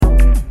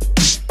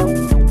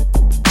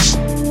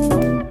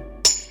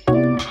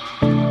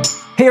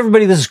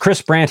everybody, this is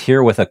Chris Brandt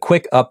here with a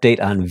quick update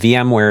on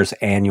VMware's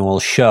annual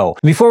show.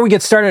 Before we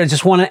get started, I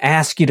just want to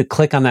ask you to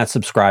click on that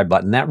subscribe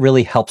button. That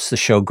really helps the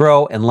show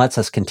grow and lets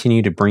us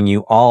continue to bring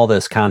you all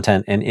this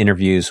content and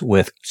interviews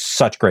with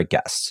such great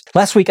guests.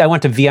 Last week, I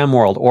went to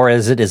VMworld, or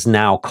as it is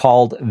now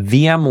called,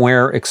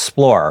 VMware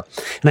Explore.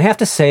 And I have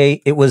to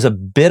say, it was a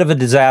bit of a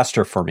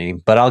disaster for me,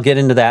 but I'll get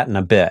into that in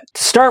a bit.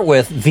 To start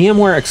with,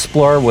 VMware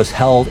Explore was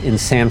held in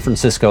San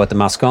Francisco at the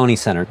Moscone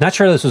Center. Not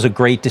sure this was a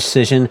great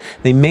decision.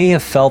 They may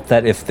have felt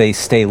that if they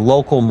stay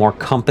local, more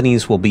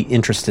companies will be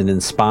interested in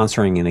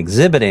sponsoring and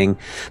exhibiting.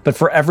 But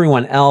for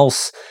everyone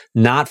else,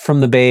 not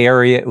from the Bay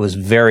Area, it was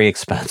very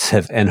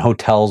expensive and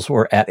hotels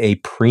were at a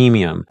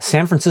premium.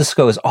 San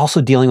Francisco is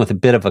also dealing with a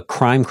bit of a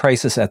crime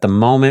crisis at the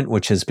moment,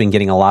 which has been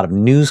getting a lot of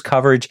news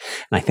coverage.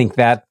 And I think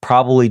that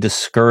probably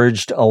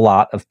discouraged a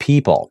lot of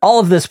people.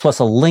 All of this plus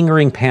a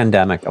lingering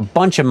pandemic, a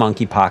bunch of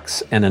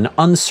monkeypox, and an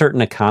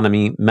uncertain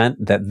economy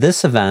meant that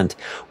this event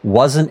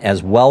wasn't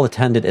as well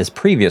attended as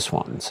previous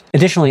ones.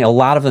 Additionally, a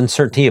lot of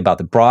uncertainty about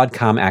the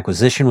Broadcom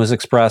acquisition was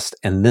expressed,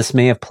 and this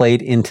may have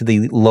played into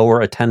the lower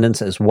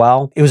attendance as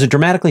well. It was a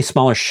dramatically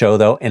smaller show,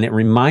 though, and it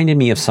reminded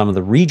me of some of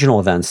the regional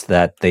events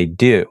that they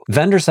do.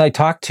 Vendors I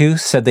talked to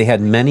said they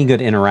had many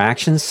good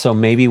interactions, so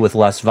maybe with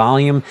less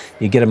volume,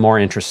 you get a more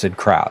interested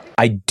crowd.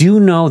 I do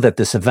know that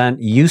this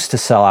event used to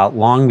sell out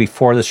long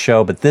before the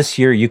show, but this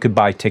year you could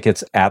buy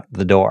tickets at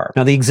the door.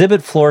 Now, the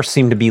exhibit floor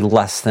seemed to be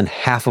less than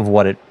half of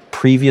what it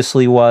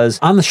previously was.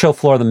 On the show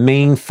floor, the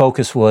main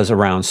focus was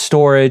around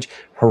storage,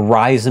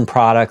 Horizon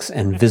products,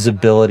 and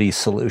visibility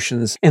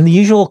solutions. And the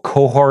usual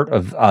cohort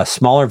of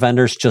smaller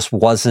vendors just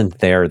wasn't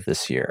there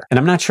this year. And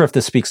I'm not sure if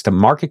this speaks to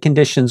market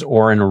conditions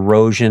or an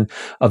erosion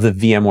of the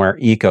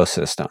VMware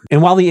ecosystem.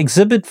 And while the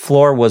exhibit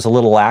floor was a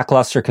little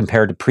lackluster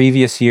compared to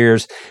previous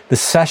years, the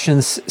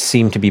sessions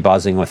seemed to be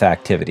buzzing with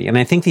activity. And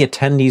I think the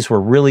attendees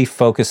were really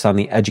focused on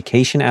the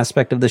education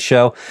aspect of the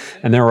show,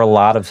 and there were a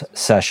lot of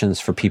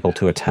sessions for people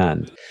to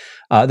attend.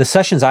 The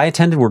sessions I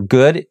attended were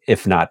good,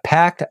 if not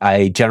packed.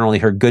 I generally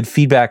heard good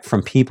feedback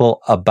from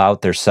people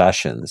about their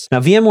sessions. Now,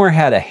 VMware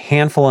had a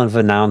handful of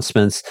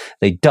announcements.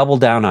 They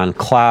doubled down on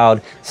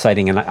cloud,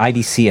 citing an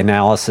IDC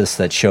analysis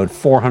that showed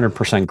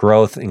 400%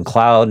 growth in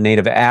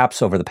cloud-native apps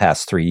over the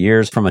past 3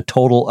 years, from a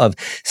total of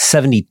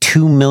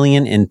 72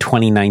 million in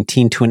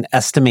 2019 to an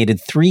estimated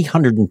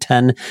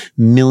 310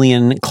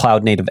 million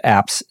cloud-native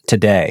apps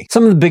today.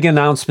 Some of the big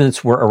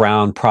announcements were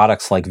around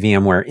products like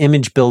VMware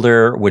Image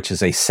Builder, which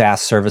is a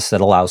SaaS service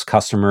that allows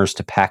customers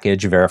to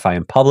package, verify,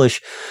 and publish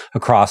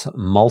across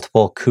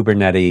multiple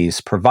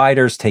Kubernetes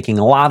providers, taking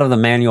a lot of the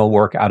manual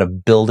work out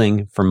of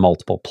building for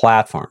multiple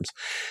platforms.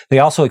 They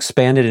also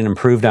expanded and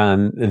improved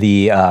on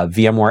the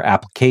VMware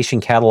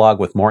application catalog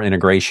with more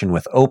integration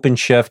with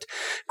OpenShift,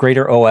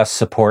 greater OS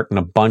support, and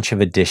a bunch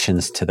of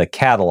additions to the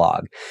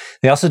catalog.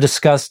 They also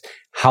discussed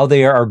how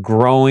they are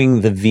growing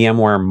the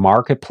VMware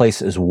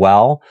marketplace as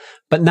well,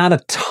 but not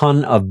a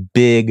ton of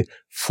big,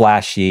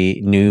 flashy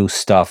new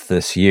stuff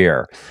this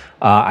year.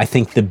 I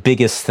think the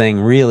biggest thing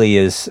really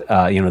is,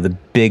 the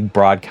big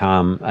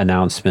Broadcom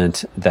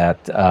announcement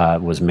that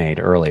was made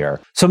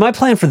earlier. So my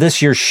plan for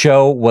this year's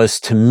show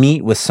was to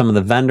meet with some of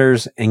the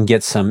vendors and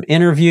get some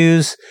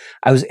interviews.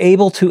 I was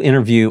able to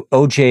interview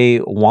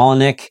OJ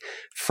Walenik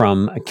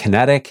from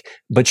Kinetic,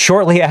 but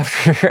shortly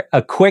after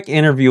a quick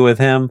interview with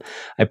him,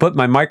 I put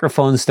my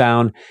microphones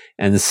down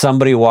and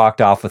somebody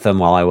walked off with them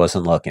while I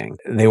wasn't looking.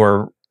 They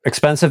were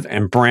expensive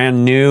and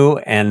brand new,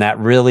 and that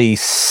really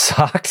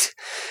sucked.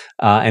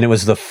 And it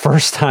was the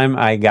first time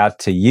I got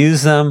to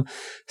use them.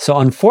 So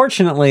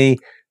unfortunately,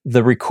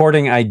 the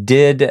recording I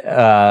did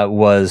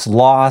was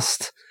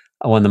lost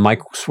when the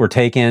mics were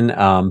taken,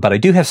 but I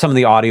do have some of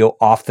the audio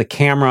off the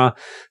camera,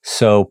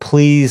 so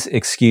please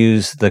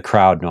excuse the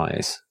crowd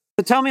noise.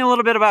 So tell me a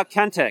little bit about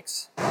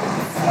Kentix.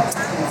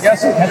 Yeah,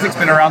 so Kentic's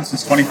been around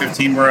since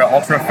 2015. We're an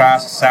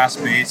ultra-fast,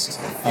 SaaS-based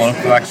flow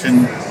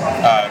collection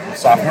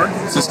software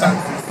system.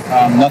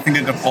 Nothing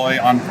to deploy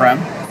on-prem.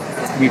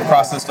 We've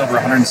processed over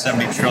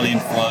 170 trillion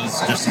flows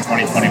just in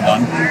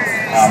 2021.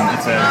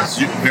 It's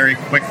a very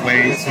quick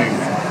way to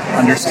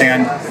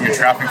understand your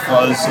traffic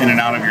flows in and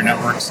out of your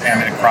networks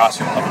and across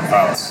your public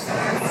clouds.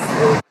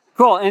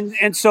 Cool.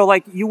 And so,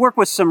 like, you work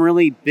with some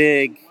really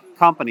big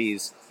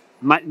companies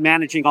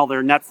managing all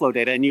their NetFlow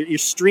data, and you're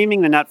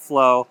streaming the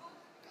NetFlow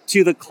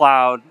to the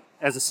cloud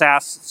as a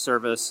SaaS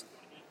service.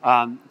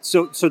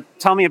 So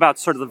tell me about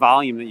sort of the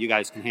volume that you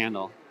guys can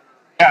handle.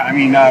 Yeah, I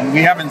mean,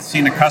 we haven't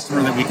seen a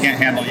customer that we can't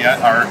handle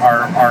yet. Our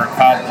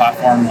cloud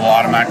platform will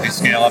automatically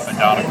scale up and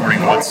down according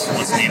to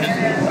what's needed.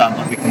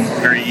 But we can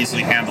very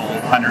easily handle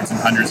hundreds and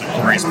hundreds of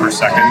queries per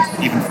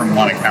second, even from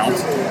one account,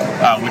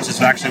 which is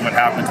actually what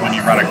happens when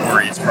you run a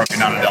query. It's broken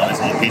down into all these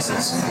little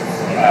pieces.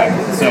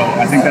 So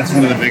I think that's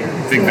one of the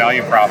big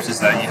value props is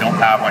that you don't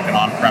have like an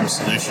on-prem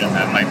solution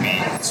that might be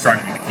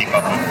struggling to keep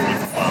up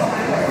with the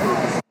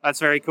flow. That's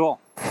very cool.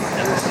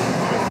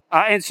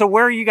 And so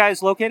where are you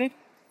guys located?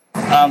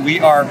 We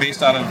are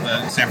based out of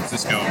the San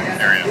Francisco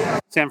area.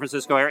 San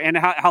Francisco area. And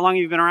how long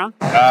have you been around?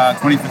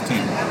 2015.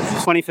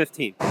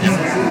 2015.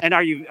 Yeah. And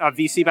are you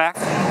VC back?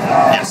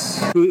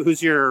 Yes.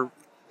 Who's your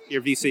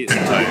VC?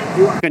 Couldn't tell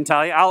you. Couldn't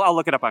tell you? I'll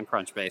look it up on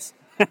Crunchbase.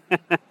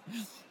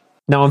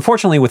 Now,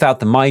 unfortunately, without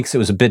the mics, it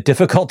was a bit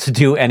difficult to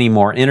do any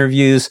more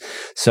interviews.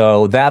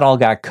 So that all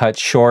got cut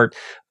short.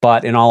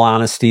 But in all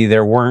honesty,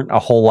 there weren't a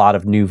whole lot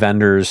of new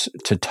vendors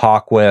to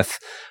talk with.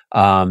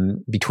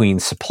 Between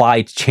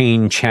supply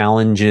chain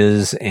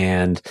challenges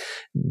and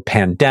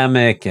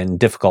pandemic and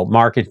difficult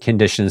market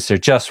conditions, there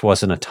just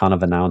wasn't a ton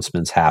of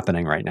announcements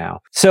happening right now.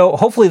 So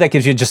hopefully that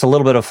gives you just a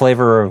little bit of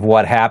flavor of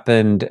what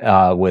happened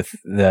with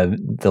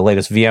the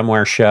latest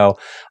VMware show.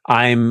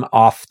 I'm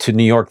off to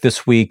New York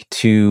this week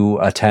to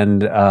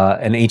attend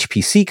an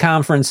HPC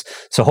conference.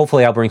 So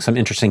hopefully I'll bring some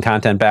interesting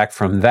content back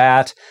from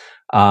that.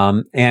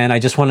 And I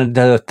just wanted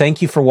to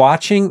thank you for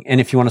watching.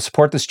 And if you want to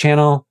support this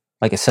channel,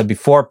 like I said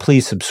before,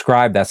 please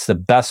subscribe. That's the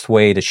best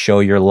way to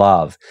show your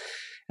love.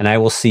 And I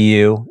will see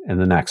you in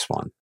the next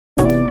one.